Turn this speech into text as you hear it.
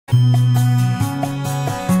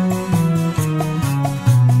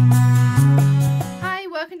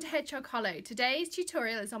Hedgehog Hollow. Today's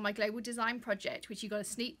tutorial is on my global design project, which you got a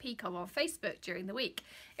sneak peek of on Facebook during the week.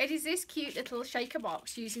 It is this cute little shaker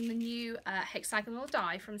box using the new hexagonal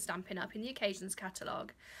die from Stampin' Up in the Occasions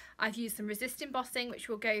catalogue. I've used some resist embossing, which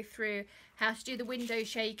will go through how to do the window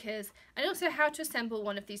shakers and also how to assemble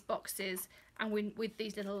one of these boxes and with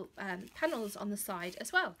these little panels on the side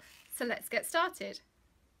as well. So let's get started.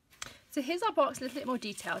 So here's our box in a little bit more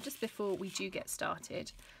detail just before we do get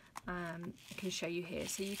started. I can show you here.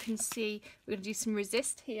 So you can see we're going to do some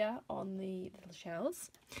resist here on the little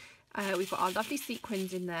shells. We've got our lovely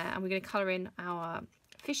sequins in there, and we're going to colour in our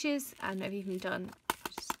fishes, and I've even done,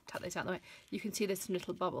 I'll just tuck those out of the way, you can see there's some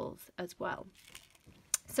little bubbles as well.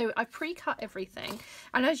 So I pre-cut everything,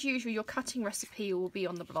 and as usual your cutting recipe will be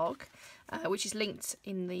on the blog, which is linked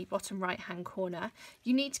in the bottom right hand corner.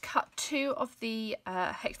 You need to cut 2 of the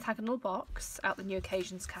hexagonal box out the New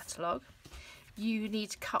Occasions catalogue. You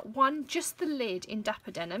need to cut 1, just the lid, in dapper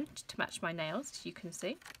denim to match my nails, as you can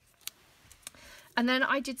see. And then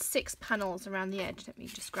I did 6 panels around the edge. Let me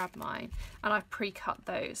just grab mine, and I pre-cut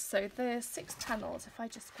those. So the 6 panels, if I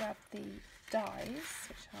just grab the dies,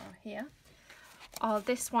 which are here, are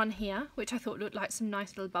this one here, which I thought looked like some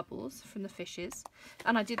nice little bubbles from the fishes.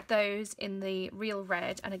 And I did those in the real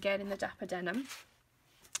red and again in the dapper denim.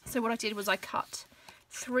 So what I did was I cut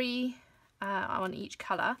 3 on each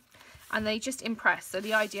colour, and they just impress. So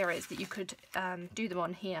the idea is that you could do them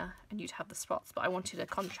on here and you'd have the spots, but I wanted a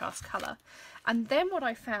contrast colour. And then what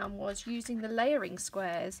I found was using the layering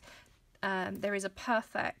squares, there is a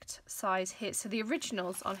perfect size here. So the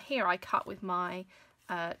originals on here I cut with my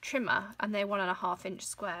trimmer, and they're 1.5 inch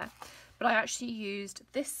square, but I actually used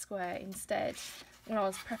this square instead. When I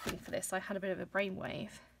was prepping for this, I had a bit of a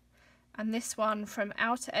brainwave, and this one from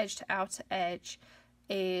outer edge to outer edge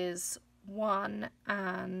is 1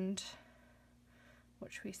 and,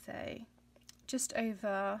 what should we say, just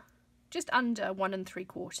under 1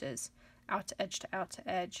 3/4 outer edge to outer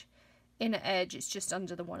edge. Inner edge is just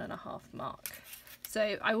under the 1.5 mark.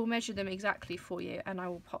 So I will measure them exactly for you, and I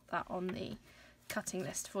will pop that on the cutting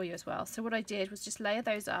list for you as well. So what I did was just layer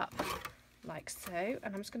those up like so,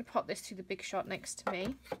 and I'm just going to pop this through the big shot next to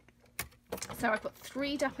me. So I've got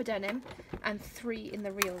 3 dapper denim and 3 in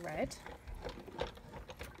the real red.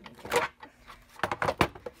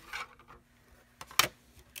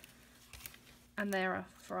 And there are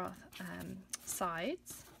for our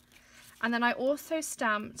sides. And then I also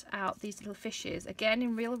stamped out these little fishes, again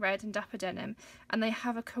in real red and dapper denim, and they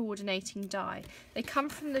have a coordinating die. They come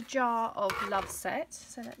from the Jar of Love set,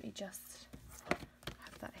 so let me just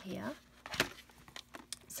have that here.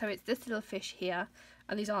 So it's this little fish here,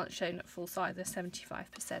 and these aren't shown at full size, they're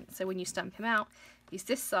 75%. So when you stamp him out, he's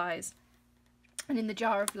this size, and in the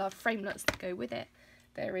Jar of Love framelets that go with it,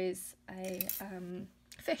 there is a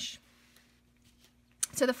fish.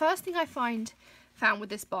 So the first thing I found with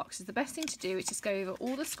this box is the best thing to do is just go over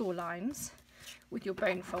all the score lines with your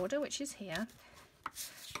bone folder, which is here,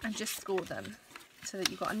 and just score them so that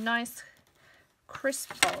you've got a nice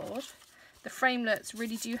crisp fold. The framelets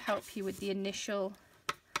really do help you with the initial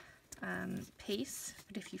piece,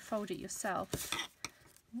 but if you fold it yourself,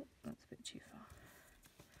 oh, that's a bit too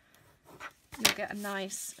far, you'll get a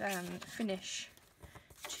nice finish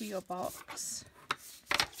to your box.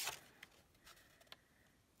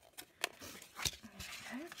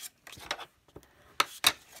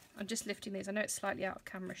 I'm just lifting these. I know it's slightly out of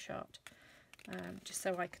camera shot, just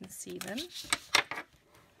so I can see them.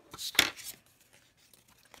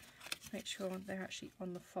 Make sure they're actually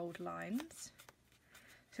on the fold lines.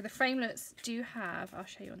 So the framelets do have, I'll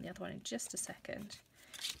show you on the other one in just a second,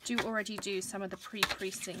 do already do some of the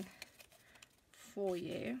pre-creasing for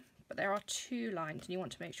you, but there are 2 lines and you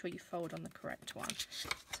want to make sure you fold on the correct one.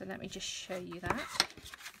 So let me just show you that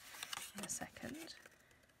in a second.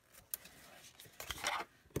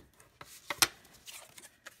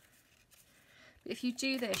 If you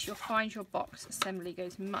do this, you'll find your box assembly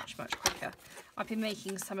goes much quicker. I've been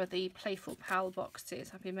making some of the Playful Pal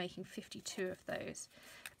boxes. I've been making 52 of those,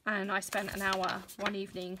 and I spent an hour one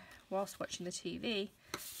evening whilst watching the TV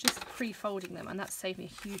just pre-folding them, and that's saved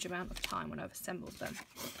me a huge amount of time when I've assembled them.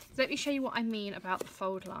 So let me show you what I mean about the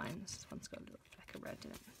fold lines. This one's got a little fleck of red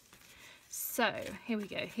in it. So here we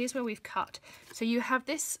go. Here's where we've cut. So you have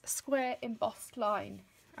this square embossed line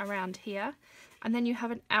around here, and then you have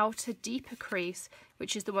an outer deeper crease,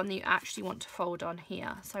 which is the one that you actually want to fold on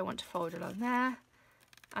here. So I want to fold along there,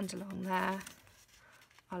 and along there,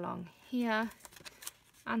 along here,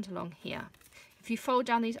 and along here. If you fold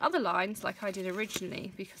down these other lines like I did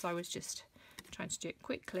originally, because I was just trying to do it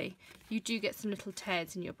quickly, you do get some little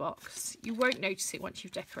tears in your box. You won't notice it once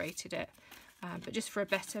you've decorated it, but just for a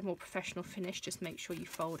better, more professional finish, just make sure you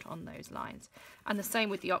fold on those lines. And the same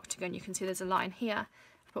with the octagon. You can see there's a line here,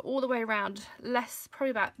 but all the way around, less,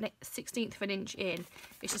 probably about 1/16 of an inch in,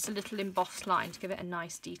 it's just a little embossed line to give it a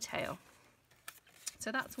nice detail.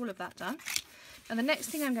 So that's all of that done. And the next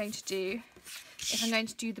thing I'm going to do is I'm going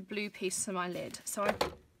to do the blue piece for my lid. So I've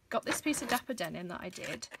got this piece of dapper denim that I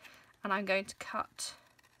did, and I'm going to cut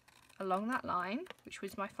along that line, which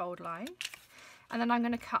was my fold line, and then I'm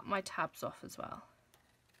going to cut my tabs off as well.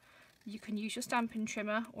 You can use your stamping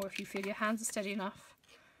trimmer, or if you feel your hands are steady enough,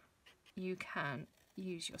 you can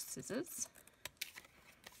use your scissors.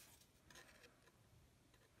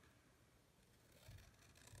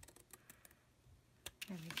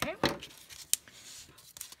 There we go. Get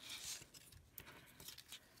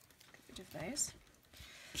rid of those.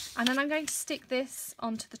 And then I'm going to stick this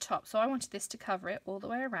onto the top. So I wanted this to cover it all the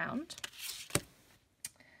way around.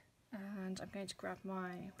 And I'm going to grab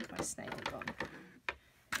my snail gone.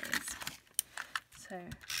 There it is. So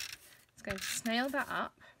it's going to snail that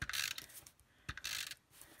up.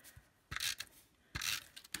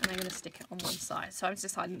 And I'm going to stick it on one side. So I'm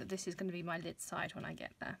deciding that this is going to be my lid side when I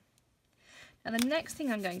get there. Now the next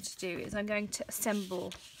thing I'm going to do is I'm going to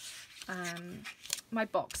assemble my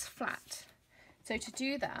box flat. So to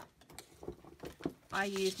do that, I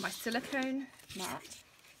use my silicone mat,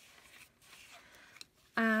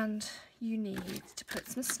 and you need to put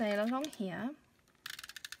some snail along here.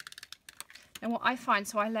 And what I find,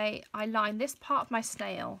 so I line this part of my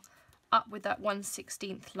snail up with that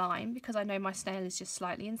 1/16 line, because I know my snail is just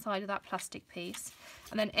slightly inside of that plastic piece,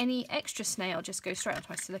 and then any extra snail just goes straight onto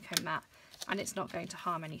my silicone mat, and it's not going to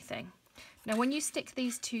harm anything. Now when you stick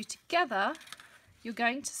these two together, you're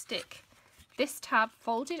going to stick this tab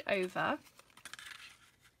folded over,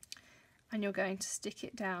 and you're going to stick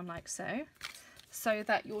it down like so, so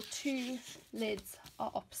that your two lids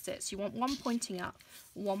are opposite. So you want one pointing up,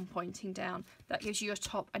 one pointing down. That gives you your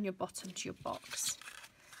top and your bottom to your box.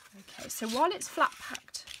 Okay, so while it's flat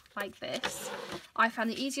packed like this, I found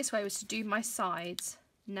the easiest way was to do my sides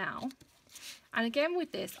now. And again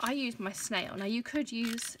with this, I use my snail. Now you could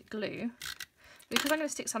use glue, because I'm going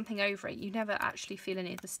to stick something over it, you never actually feel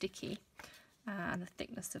any of the sticky and the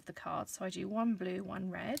thickness of the card. So I do one blue,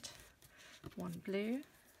 one red, one blue.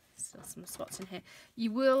 Still some spots in here.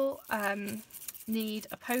 You will need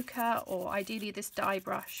a poker, or ideally this dye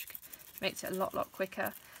brush makes it a lot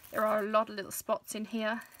quicker. There are a lot of little spots in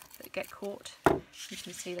here that get caught. You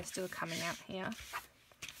can see they're still coming out here.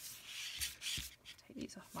 Take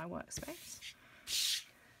these off my workspace.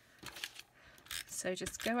 So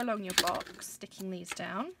just go along your box, sticking these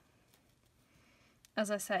down.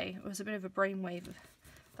 As I say, it was a bit of a brainwave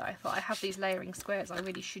that I thought, I have these layering squares, I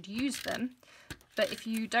really should use them. But if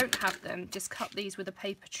you don't have them, just cut these with a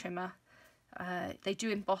paper trimmer. They do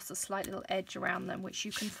emboss a slight little edge around them, which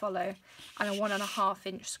you can follow, and a 1.5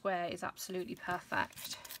 inch square is absolutely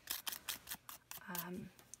perfect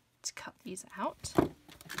to cut these out.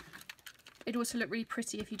 It'd also look really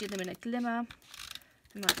pretty if you did them in a glimmer.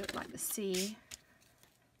 It might look like the sea,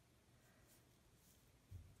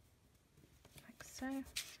 like so, and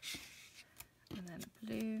then a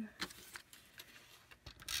blue.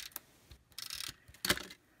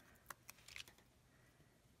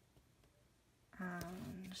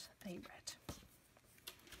 And a red.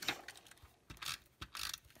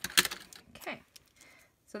 Okay,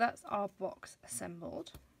 so that's our box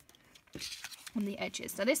assembled on the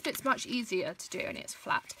edges. Now this bit's much easier to do, and it's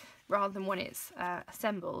flat rather than when it's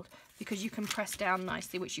assembled, because you can press down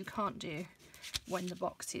nicely, which you can't do when the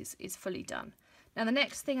box is fully done. Now the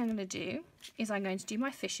next thing I'm going to do is I'm going to do my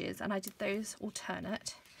fishes, and I did those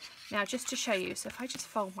alternate. Now just to show you, so if I just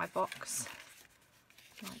fold my box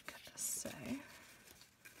like so,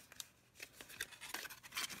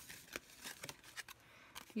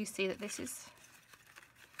 you see that there's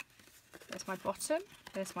my bottom,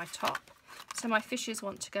 there's my top. So my fishes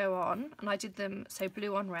want to go on, and I did them so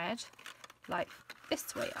blue on red, like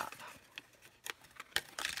this way up.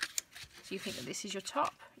 So you think that this is your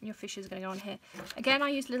top, and your fishes are going to go on here. Again, I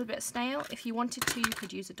used a little bit of snail. If you wanted to, you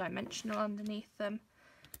could use a dimensional underneath them.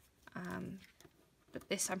 But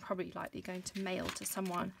this I'm probably likely going to mail to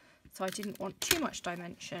someone, so I didn't want too much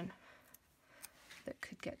dimension that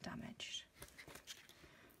could get damaged.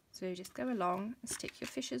 So you just go along and stick your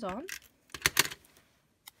fishes on.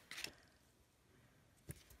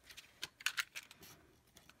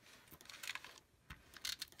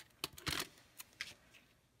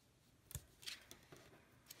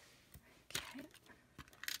 Okay.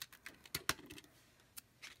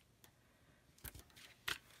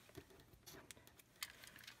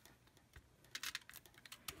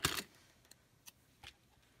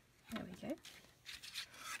 There we go.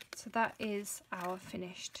 that is our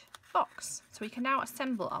finished box. So we can now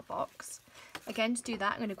assemble our box. Again, to do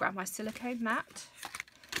that, I'm going to grab my silicone mat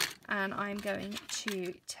and I'm going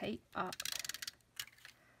to tape up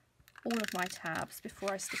all of my tabs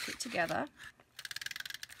before I stick it together,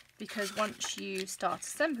 because once you start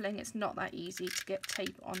assembling, it's not that easy to get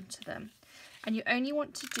tape onto them. And you only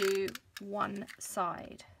want to do one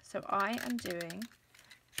side. So I am doing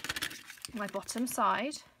my bottom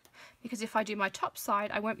side, because if I do my top side,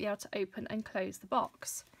 I won't be able to open and close the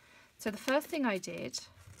box. So the first thing I did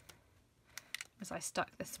was I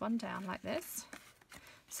stuck this one down like this,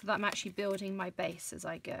 so that I'm actually building my base as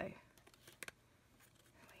I go.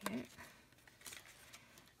 There we go.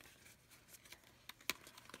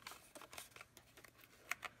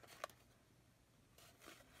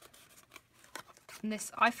 And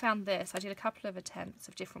this, I found this, I did a couple of attempts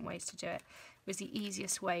of different ways to do it. It was the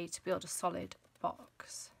easiest way to build a solid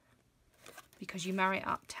box, because you marry it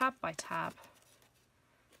up tab by tab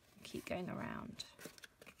and keep going around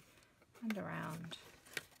and around.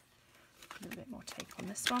 A little bit more tape on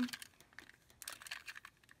this one.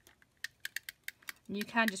 And you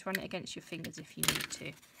can just run it against your fingers if you need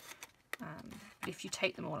to. But if you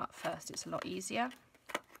take them all up first, it's a lot easier.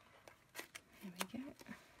 Here we go.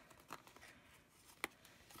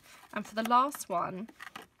 And for the last one,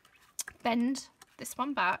 bend this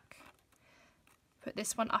one back, put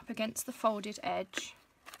this one up against the folded edge,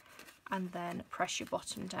 and then press your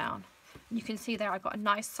bottom down. And you can see there I've got a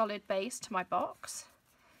nice solid base to my box,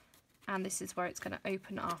 and this is where it's going to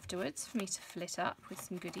open afterwards for me to fill it up with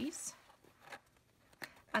some goodies.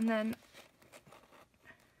 And then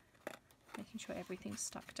making sure everything's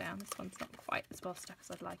stuck down. This one's not quite as well stuck as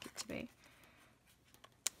I'd like it to be.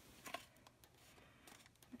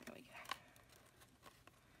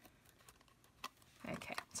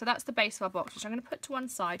 Okay, so that's the base of our box, which I'm going to put to one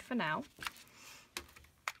side for now.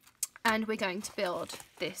 And we're going to build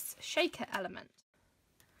this shaker element.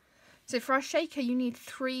 So for our shaker, you need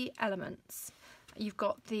 3 elements. You've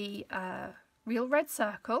got the real red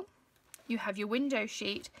circle, you have your window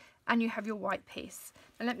sheet, and you have your white piece.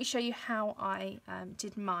 And let me show you how I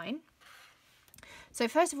did mine. So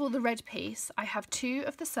first of all, the red piece, I have 2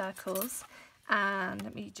 of the circles, and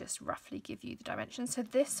let me just roughly give you the dimensions. So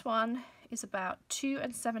this one is about 2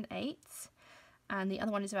 7/8, and the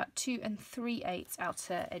other one is about 2 3/8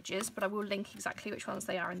 outer edges, but I will link exactly which ones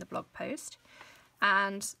they are in the blog post.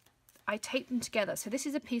 And I tape them together. So this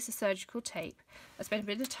is a piece of surgical tape. I spent a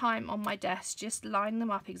bit of time on my desk just lining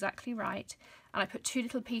them up exactly right, and I put 2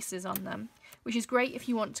 little pieces on them, which is great if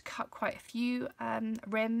you want to cut quite a few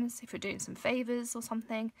rims, if you're doing some favours or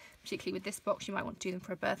something. Particularly with this box, you might want to do them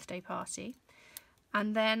for a birthday party.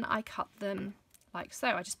 And then I cut them like so.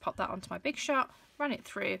 I just pop that onto my Big Shot, run it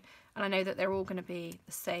through, and I know that they're all going to be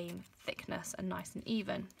the same thickness and nice and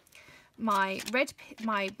even. My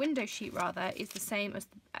window sheet rather is the same as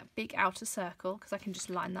the big outer circle, because I can just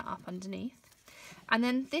line that up underneath. And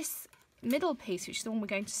then this middle piece, which is the one we're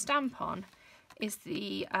going to stamp on, is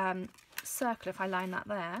the circle. If I line that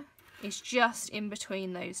there, is just in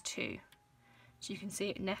between those 2. So you can see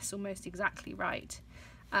it nests almost exactly right.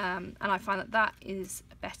 And I find that that is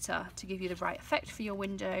better to give you the right effect for your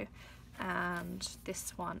window. And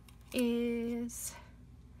this one is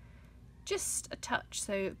just a touch,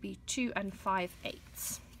 so it would be 2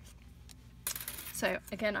 5/8. So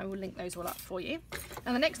again, I will link those all up for you.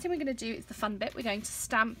 And the next thing we're going to do is the fun bit. We're going to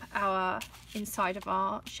stamp our inside of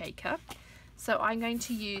our shaker. So I'm going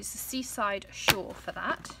to use the Seaside Shore for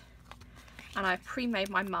that. And I've pre-made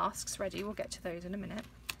my masks ready. We'll get to those in a minute.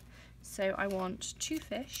 So I want 2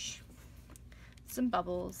 fish, some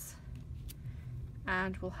bubbles,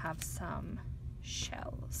 and we'll have some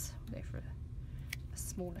shells. We'll go for a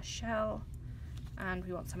smaller shell, and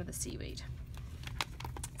we want some of the seaweed.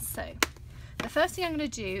 So the first thing I'm going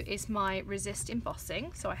to do is my resist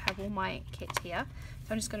embossing. So I have all my kit here.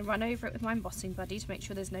 So I'm just going to run over it with my embossing buddy to make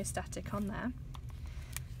sure there's no static on there.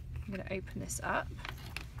 I'm going to open this up.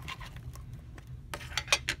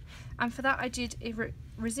 And for that I did a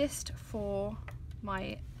resist for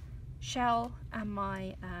my shell and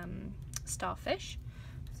my starfish.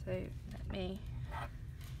 So let me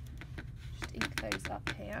just ink those up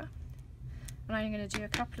here. And I'm going to do a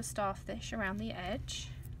couple of starfish around the edge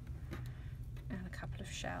and a couple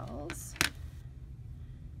of shells.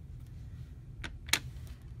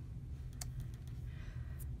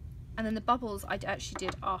 And then the bubbles I actually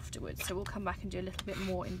did afterwards, so we'll come back and do a little bit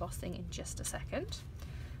more embossing in just a second.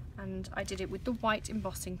 And I did it with the white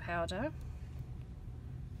embossing powder.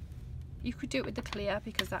 You could do it with the clear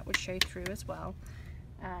because that would show through as well.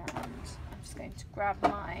 And I'm just going to grab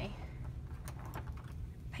my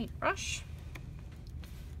paintbrush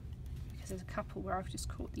there's a couple where I've just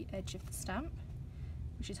caught the edge of the stamp,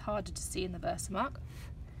 which is harder to see in the Versamark.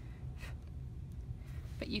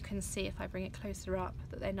 But you can see if I bring it closer up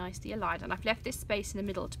that they're nicely aligned, and I've left this space in the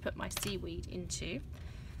middle to put my seaweed into.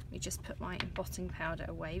 Let me just put my embossing powder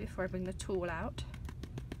away before I bring the tool out.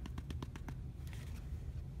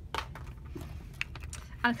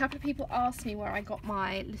 And a couple of people asked me where I got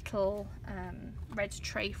my little red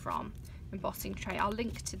tray from, embossing tray. I'll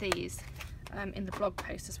link to these in the blog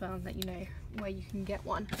post as well and let you know where you can get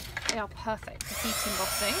one. They are perfect for heat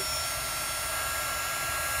embossing.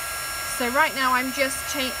 So right now I'm just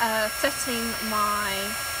setting my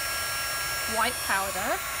white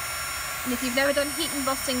powder. And if you've never done heat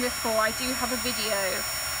embossing before, I do have a video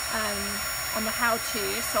on the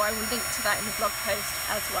how-to, so I will link to that in the blog post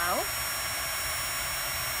as well.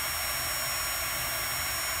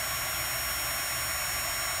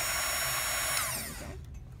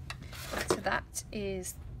 So that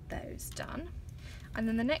is those done. And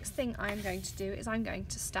then the next thing I'm going to do is I'm going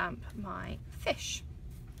to stamp my fish.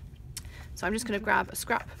 So I'm just going to grab a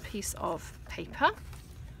scrap piece of paper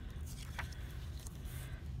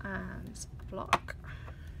and a block.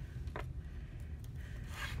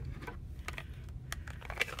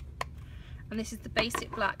 And this is the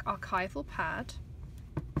basic black archival pad.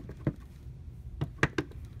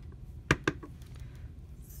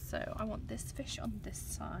 So I want this fish on this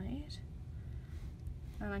side.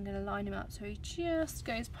 And I'm going to line him up so he just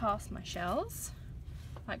goes past my shells,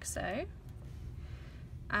 like so.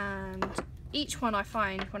 And each one I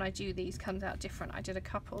find when I do these comes out different. I did a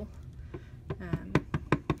couple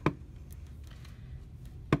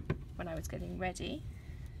when I was getting ready.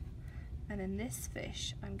 And then this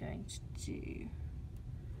fish I'm going to do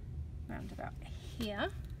round about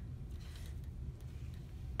here.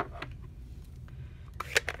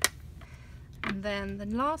 And then the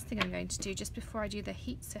last thing I'm going to do just before I do the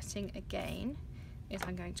heat setting again is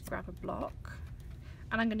I'm going to grab a block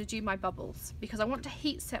and I'm going to do my bubbles because I want to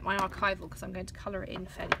heat set my archival because I'm going to colour it in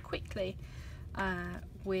fairly quickly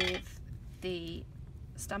with the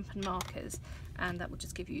Stampin' markers, and that will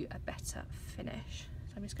just give you a better finish.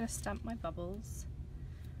 So I'm just going to stamp my bubbles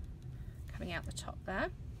coming out the top there.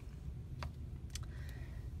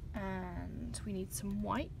 And we need some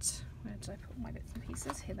white. Where did I put my bits and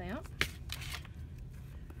pieces? Here they are.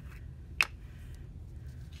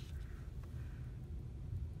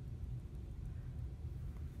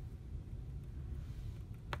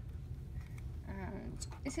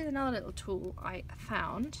 This is another little tool I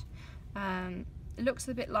found. It looks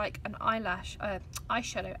a bit like an eyeshadow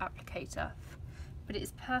applicator, but it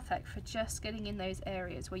is perfect for just getting in those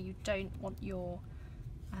areas where you don't want your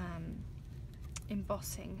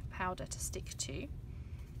embossing powder to stick to. There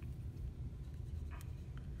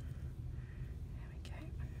we go.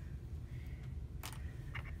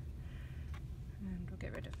 And we'll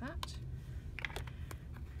get rid of that.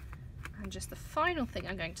 And just the final thing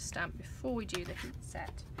I'm going to stamp before we do the heat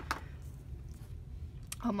set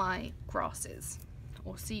are my grasses,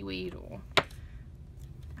 or seaweed, or I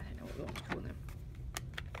don't know what we want to call them.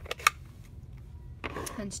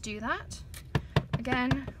 And to do that,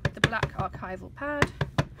 again, with the black archival pad,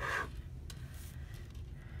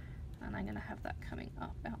 and I'm going to have that coming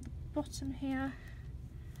up out the bottom here.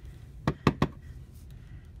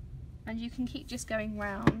 And you can keep just going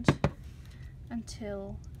round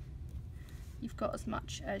until you've got as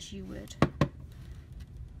much as you would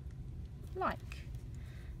like.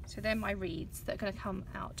 So they're my reeds that are going to come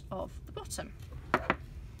out of the bottom.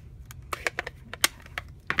 Okay.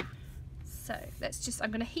 So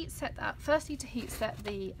I'm going to heat set that. Firstly, to heat set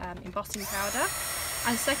the embossing powder,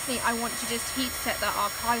 and secondly I want to just heat set that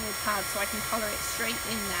archival pad so I can colour it straight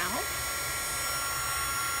in now.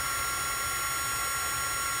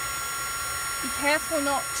 Be careful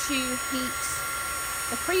not to heat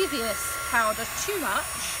the previous powder too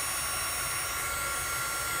much,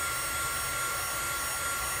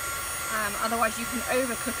 otherwise you can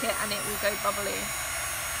overcook it and it will go bubbly,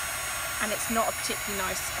 and it's not a particularly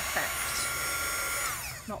nice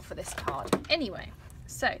effect, not for this card. Anyway,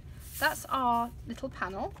 so that's our little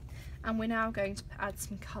panel, and we're now going to add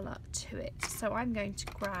some colour to it. So I'm going to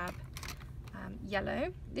grab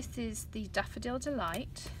yellow. This is the Daffodil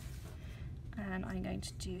Delight, and I'm going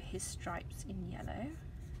to do his stripes in yellow.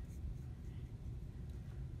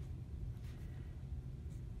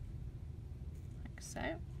 Like so.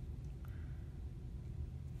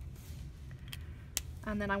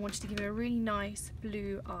 And then I wanted to give him a really nice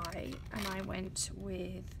blue eye, and I went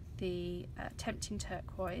with the Tempting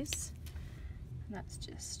Turquoise, and that's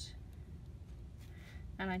just,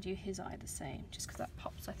 and I do his eye the same, just because that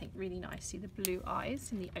pops, I think, really nicely, the blue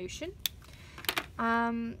eyes in the ocean.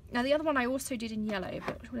 Now the other one I also did in yellow,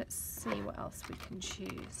 but let's see what else we can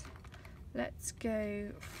choose. Let's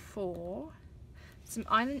go for some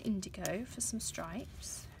Island Indigo for some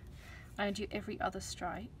stripes. I'm going to do every other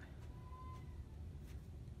stripe,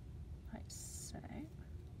 like so.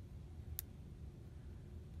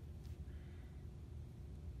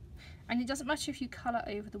 And it doesn't matter if you colour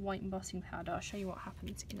over the white embossing powder. I'll show you what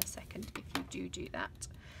happens in a second if you do that.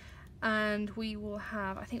 And we will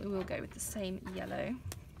have, I think we will go with the same yellow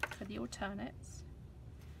for the alternates.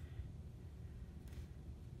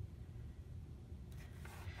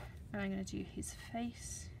 And I'm going to do his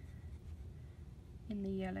face in the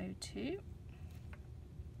yellow too.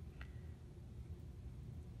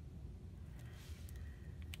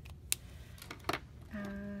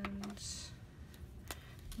 And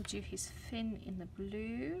we'll do his fin in the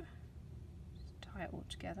blue. Just tie it all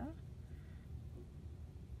together.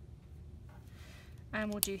 And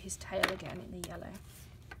we'll do his tail again in the yellow.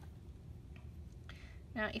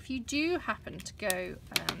 Now if you do happen to go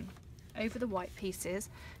over the white pieces,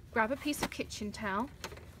 grab a piece of kitchen towel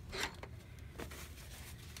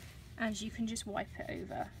and you can just wipe it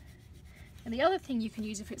over. And the other thing you can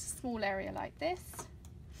use if it's a small area like this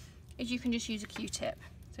is you can just use a Q-tip.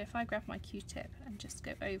 So if I grab my Q-tip and just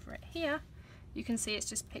go over it here, you can see it's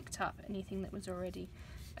just picked up anything that was already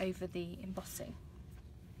over the embossing.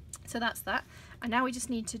 So that's that. And now we just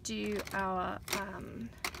need to do our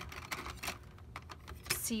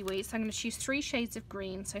seaweed. So I'm going to choose 3 shades of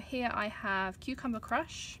green. So here I have Cucumber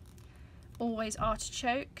Crush, Always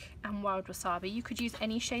Artichoke and Wild Wasabi. You could use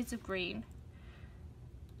any shades of green.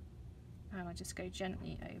 And I'll just go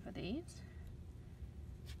gently over these.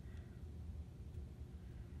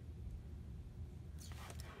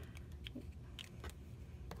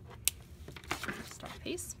 Start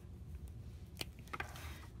piece.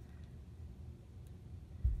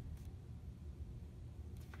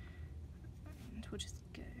 We'll just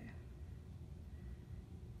go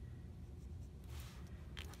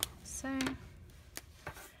so.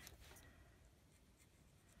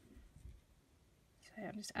 So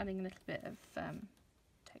I'm just adding a little bit of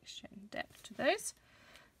texture and depth to those.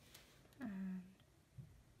 There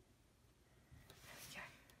we go.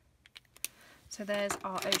 So there's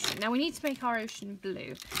our ocean. Now we need to make our ocean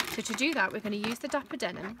blue. So to do that, we're going to use the Dapper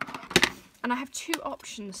Denim. And I have 2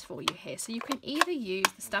 options for you here. So you can either use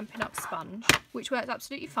the Stampin' Up sponge, which works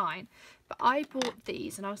absolutely fine, but I bought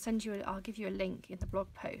these and I'll give you a link in the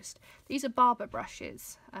blog post. These are barber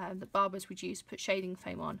brushes that barbers would use to put shading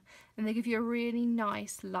foam on, and they give you a really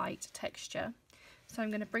nice light texture. So I'm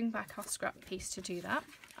going to bring back our scrap piece to do that.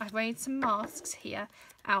 I've made some masks here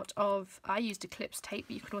out of, I used Eclipse tape,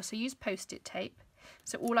 but you can also use Post-it tape.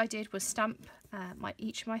 So all I did was stamp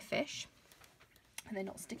each of my fish. And they're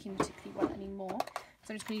not sticking particularly well anymore.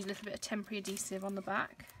 So I'm just going to use a little bit of temporary adhesive on the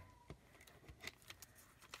back.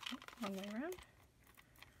 Wrong way around.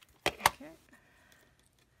 Okay.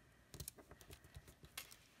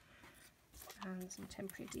 And some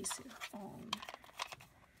temporary adhesive on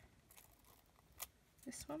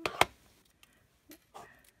this one.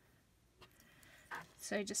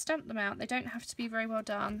 So just stamp them out. They don't have to be very well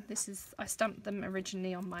done. I stamped them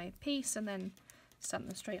originally on my piece and then stamped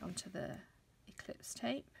them straight onto the Eclipse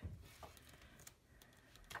tape.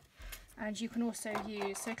 And you can also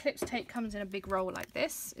use, so Eclipse tape comes in a big roll like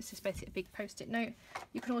this. It's just basically a big post-it note.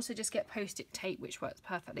 You can also just get Post-it tape, which works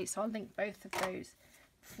perfectly. So I'll link both of those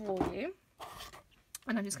for you.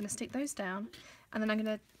 And I'm just going to stick those down. And then I'm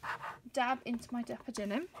going to dab into my Dapper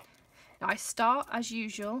Denim. Now I start as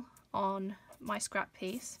usual on my scrap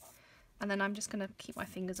piece. And then I'm just going to keep my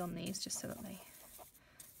fingers on these just so that they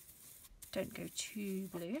don't go too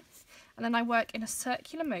blue. And then I work in a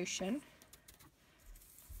circular motion,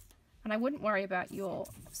 and I wouldn't worry about your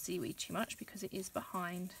seaweed too much because it is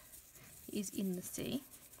behind, it is in the sea.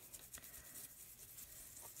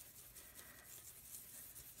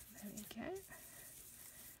 There we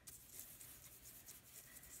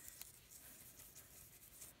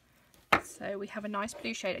go. So we have a nice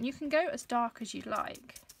blue shade, and you can go as dark as you'd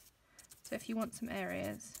like. So if you want some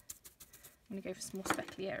areas, I'm going to go for some more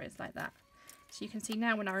speckly areas like that. So you can see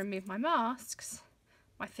now when I remove my masks,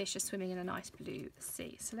 my fish are swimming in a nice blue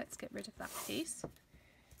sea. So let's get rid of that piece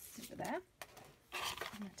over there.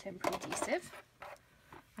 And the temporary adhesive.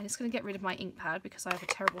 I'm just going to get rid of my ink pad because I have a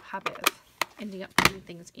terrible habit of ending up putting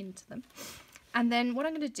things into them. And then what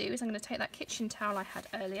I'm going to do is I'm going to take that kitchen towel I had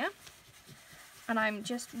earlier, and I'm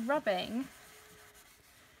just rubbing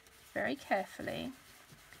very carefully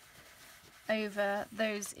over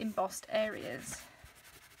those embossed areas.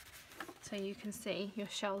 So you can see your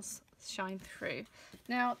shells shine through.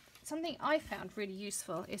 Now, something I found really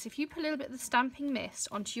useful is if you put a little bit of the stamping mist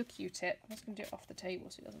onto your Q-tip, I'm just going to do it off the table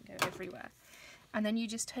so it doesn't go everywhere, and then you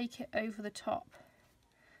just take it over the top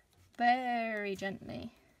very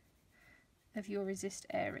gently of your resist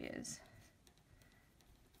areas,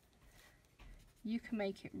 you can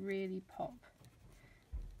make it really pop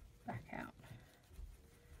back out.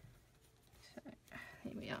 So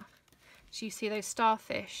here we are. So you see those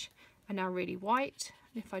starfish are now really white,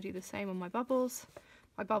 and if I do the same on my bubbles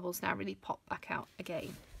now really pop back out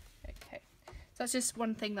again. Okay, so that's just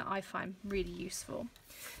one thing that I find really useful.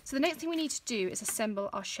 So the next thing we need to do is assemble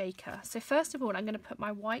our shaker. So first of all, I'm going to put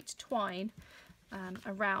my white twine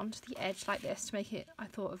around the edge like this to make it, I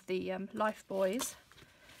thought of the life buoys.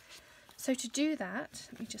 So to do that,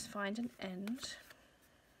 let me just find an end.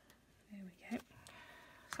 There we go.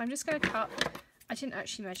 So I'm just going to cut, I didn't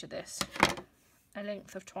actually measure this, a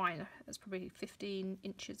length of twine. That's probably 15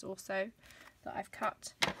 inches or so that I've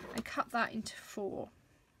cut, and cut that into 4.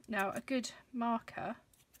 Now a good marker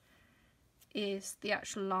is the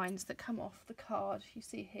actual lines that come off the card. You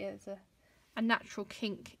see here there's a natural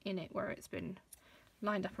kink in it where it's been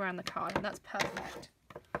lined up around the card, and that's perfect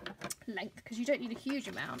length because you don't need a huge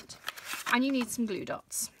amount, and you need some glue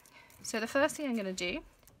dots. So the first thing I'm going to do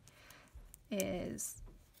is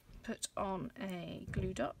put on a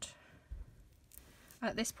glue dot.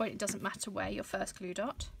 At this point it doesn't matter where your first glue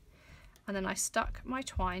dot, and then I stuck my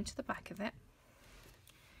twine to the back of it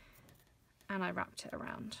and I wrapped it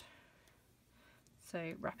around.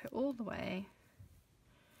 So wrap it all the way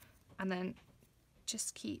and then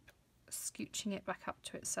just keep scooching it back up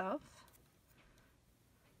to itself.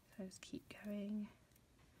 So just keep going.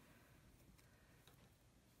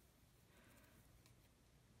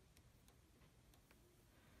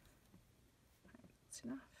 That's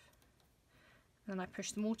enough. And then I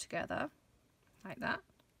push them all together like that.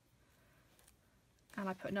 And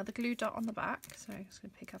I put another glue dot on the back, so I'm just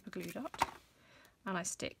going to pick up a glue dot and I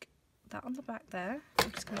stick that on the back there.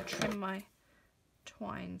 I'm just going to trim my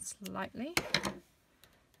twine slightly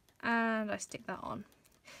and I stick that on.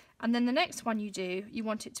 And then the next one you do, you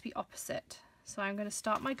want it to be opposite. So I'm going to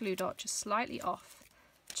start my glue dot just slightly off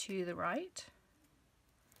to the right.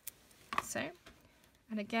 So,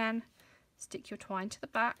 and again, stick your twine to the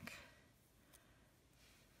back.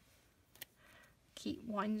 Keep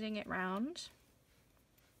winding it round.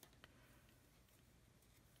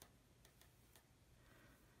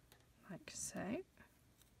 Like so.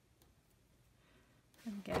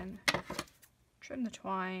 And again, trim the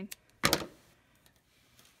twine,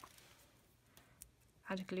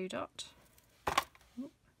 add a glue dot.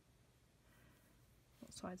 Oop.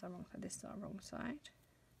 What sides are wrong? So this is our wrong side.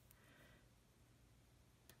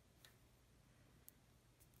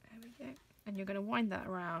 There we go. And you're going to wind that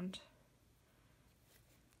around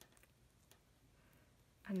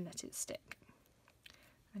and let it stick.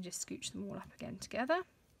 And just scooch them all up again together.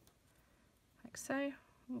 Like so.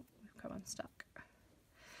 Oh, we've got one stuck.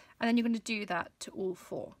 And then you're going to do that to all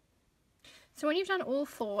 4. So when you've done all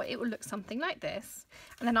 4, it will look something like this.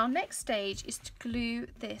 And then our next stage is to glue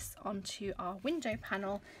this onto our window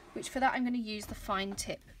panel, which for that I'm going to use the fine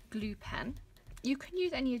tip glue pen. You can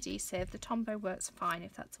use any adhesive, the Tombow works fine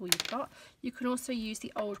if that's all you've got. You can also use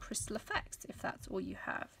the old Crystal Effects if that's all you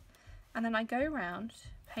have. And then I go around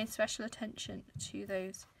paying special attention to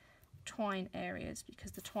those twine areas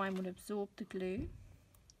because the twine will absorb the glue.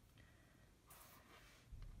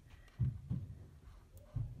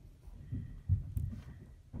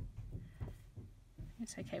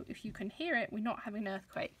 It's okay, if you can hear it, we're not having an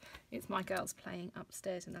earthquake. It's my girls playing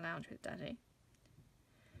upstairs in the lounge with Daddy.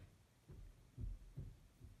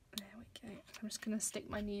 There we go. I'm just going to stick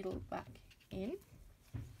my needle back in.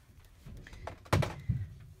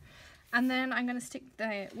 And then I'm going to stick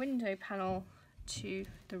the window panel to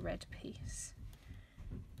the red piece.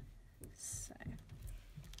 So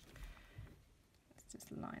let's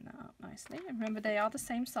just line that up nicely. And remember, they are the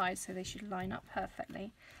same size, so they should line up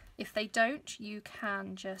perfectly. If they don't, you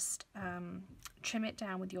can just trim it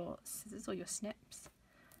down with your scissors or your snips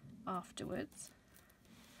afterwards.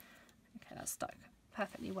 Okay, that's stuck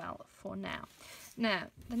perfectly well for now. Now,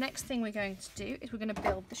 the next thing we're going to do is we're going to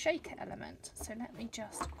build the shaker element. So let me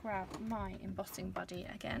just grab my embossing buddy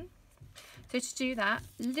again. So to do that,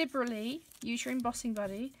 liberally use your embossing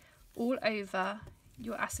buddy all over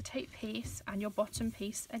your acetate piece and your bottom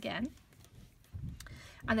piece again.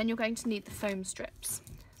 And then you're going to need the foam strips.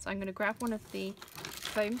 So I'm going to grab one of the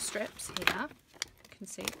foam strips here. You can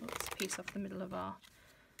see it's a piece off the middle of our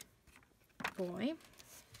buoy.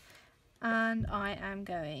 And I am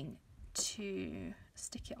going to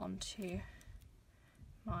stick it onto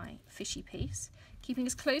my fishy piece. keeping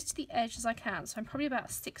as close to the edge as I can. So I'm probably about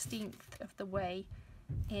 1/16 of the way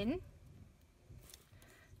in,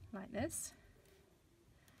 like this.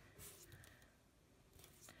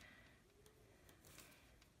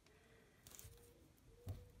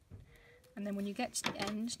 And then when you get to the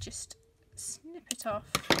end, just snip it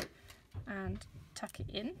off and tuck it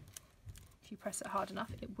in. If you press it hard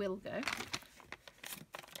enough, it will go.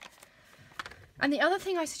 And the other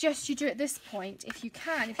thing I suggest you do at this point, if you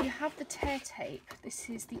can, if you have the tear tape, this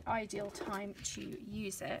is the ideal time to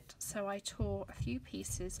use it. So I tore a few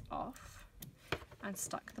pieces off and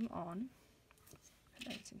stuck them on. Put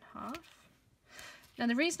those in half. Now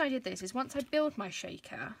the reason I did this is once I build my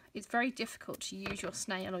shaker, it's very difficult to use your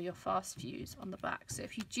snail or your fast fuse on the back. So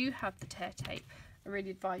if you do have the tear tape, I really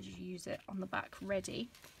advise you use it on the back ready.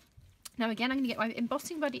 Now again, I'm going to get my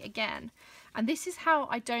embossing buddy again, and this is how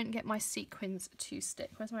I don't get my sequins to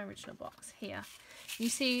stick. Where's my original box? Here. You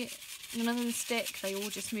see none of them stick, they all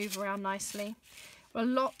just move around nicely. Well, a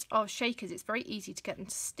lot of shakers, it's very easy to get them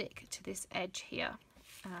to stick to this edge here,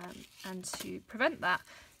 and to prevent that,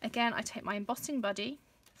 again, I take my embossing buddy,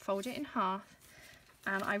 fold it in half,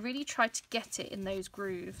 and I really try to get it in those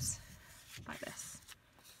grooves like this.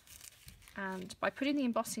 And by putting the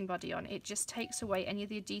embossing buddy on, it just takes away any of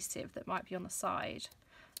the adhesive that might be on the side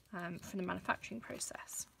from the manufacturing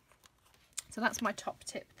process. So that's my top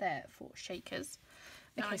tip there for shakers.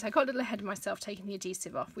 Okay, so I got a little ahead of myself taking the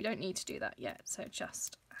adhesive off. We don't need to do that yet, so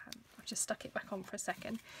just I've just stuck it back on for a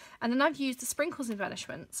second. And then I've used the sprinkles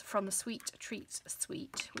embellishments from the Sweet Treats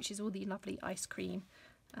Suite, which is all the lovely ice cream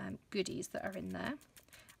goodies that are in there.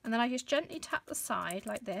 And then I just gently tap the side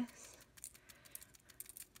like this,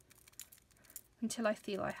 until I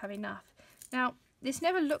feel I have enough. Now, this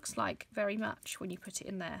never looks like very much when you put it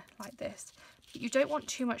in there like this, but you don't want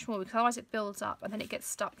too much more because otherwise it builds up and then it gets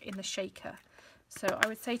stuck in the shaker. So I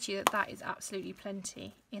would say to you that that is absolutely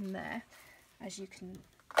plenty in there, as you can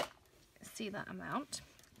see that amount.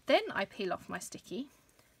 Then I peel off my sticky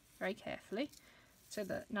very carefully so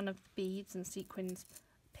that none of the beads and sequins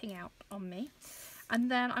ping out on me. And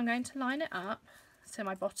then I'm going to line it up so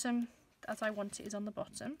my bottom, as I want it, is on the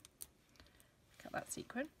bottom. Cut that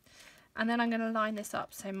sequin, and then I'm going to line this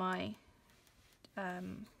up so my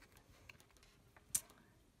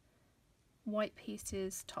white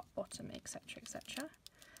pieces, top, bottom, etc, etc,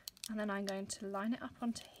 and then I'm going to line it up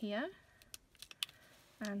onto here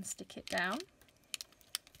and stick it down,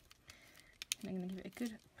 and I'm going to give it a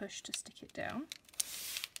good push to stick it down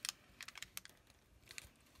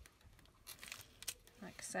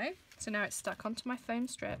like so. So now it's stuck onto my foam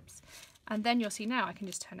strips, and then you'll see now I can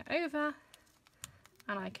just turn it over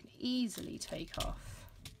and I can easily take off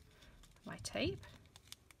my tape,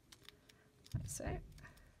 like so.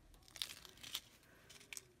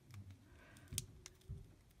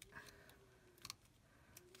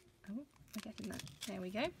 Oh, we're getting that. There we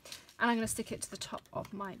go. And I'm going to stick it to the top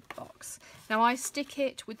of my box. Now I stick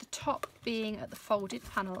it with the top being at the folded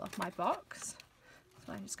panel of my box.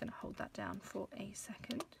 So I'm just going to hold that down for a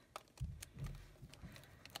second.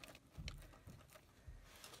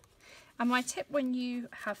 And my tip when you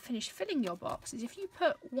have finished filling your box is if you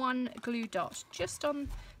put one glue dot just on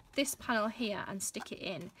this panel here and stick it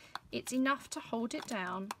in, it's enough to hold it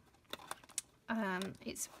down,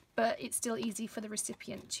 but it's still easy for the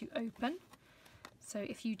recipient to open. So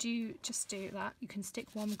if you do just do that, you can stick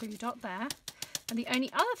one glue dot there. And the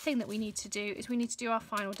only other thing that we need to do is we need to do our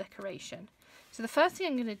final decoration. So the first thing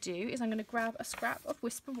I'm going to do is I'm going to grab a scrap of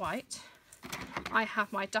Whisper White. I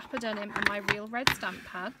have my Dapper Denim and my Real Red stamp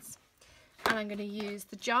pads. And I'm going to use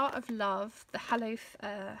the Jar of Love, the Happy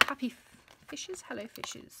Fishes,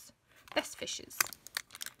 Best Fishes.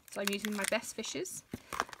 So I'm using my Best Fishes.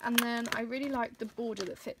 And then I really like the border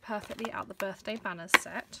that fit perfectly out the birthday banners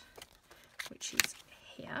set, which is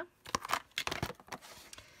here.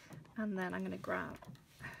 And then I'm going to grab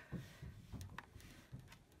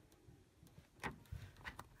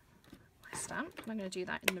my stamp, and I'm going to do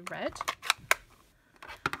that in the red.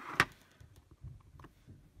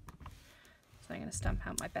 So I'm going to stamp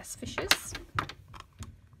out my Best Fishes.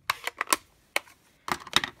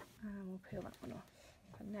 And we'll peel that one off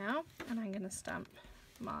for now. And I'm going to stamp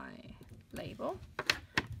my label.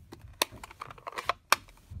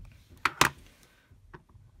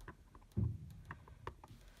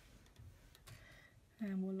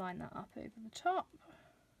 And we'll line that up over the top.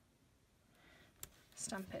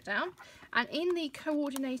 Stamp it down. And in the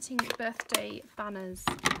coordinating birthday banners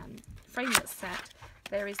framelit set,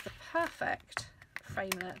 there is the perfect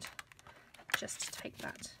framelit just to take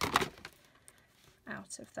that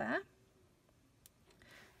out of there.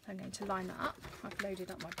 I'm going to line that up. I've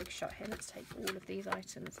loaded up my big shot here. Let's take all of these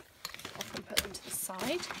items off and put them to the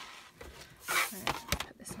side. And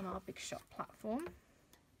put this on our Big Shot platform.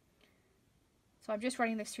 So I'm just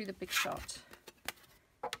running this through the Big Shot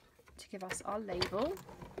to give us our label.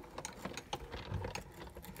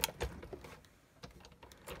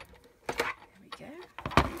 There we go.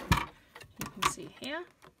 You can see here.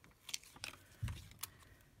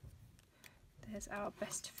 There's our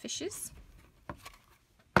best fishes.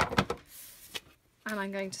 And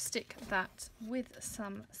I'm going to stick that with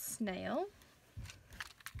some snail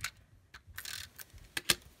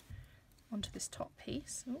onto this top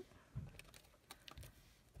piece. Ooh.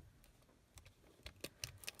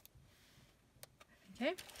 There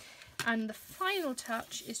we go. And the final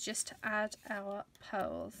touch is just to add our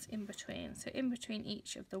pearls in between. So in between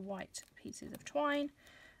each of the white pieces of twine,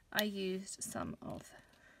 I used some of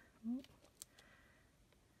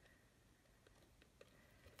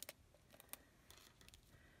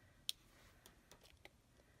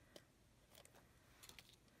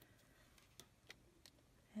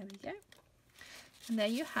there we go. And there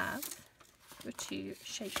you have your 2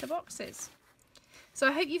 shaker boxes. So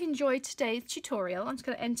I hope you've enjoyed today's tutorial. I'm just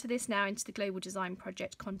going to enter this now into the Global Design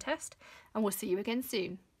Project contest, and we'll see you again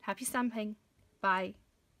soon. Happy stamping. Bye.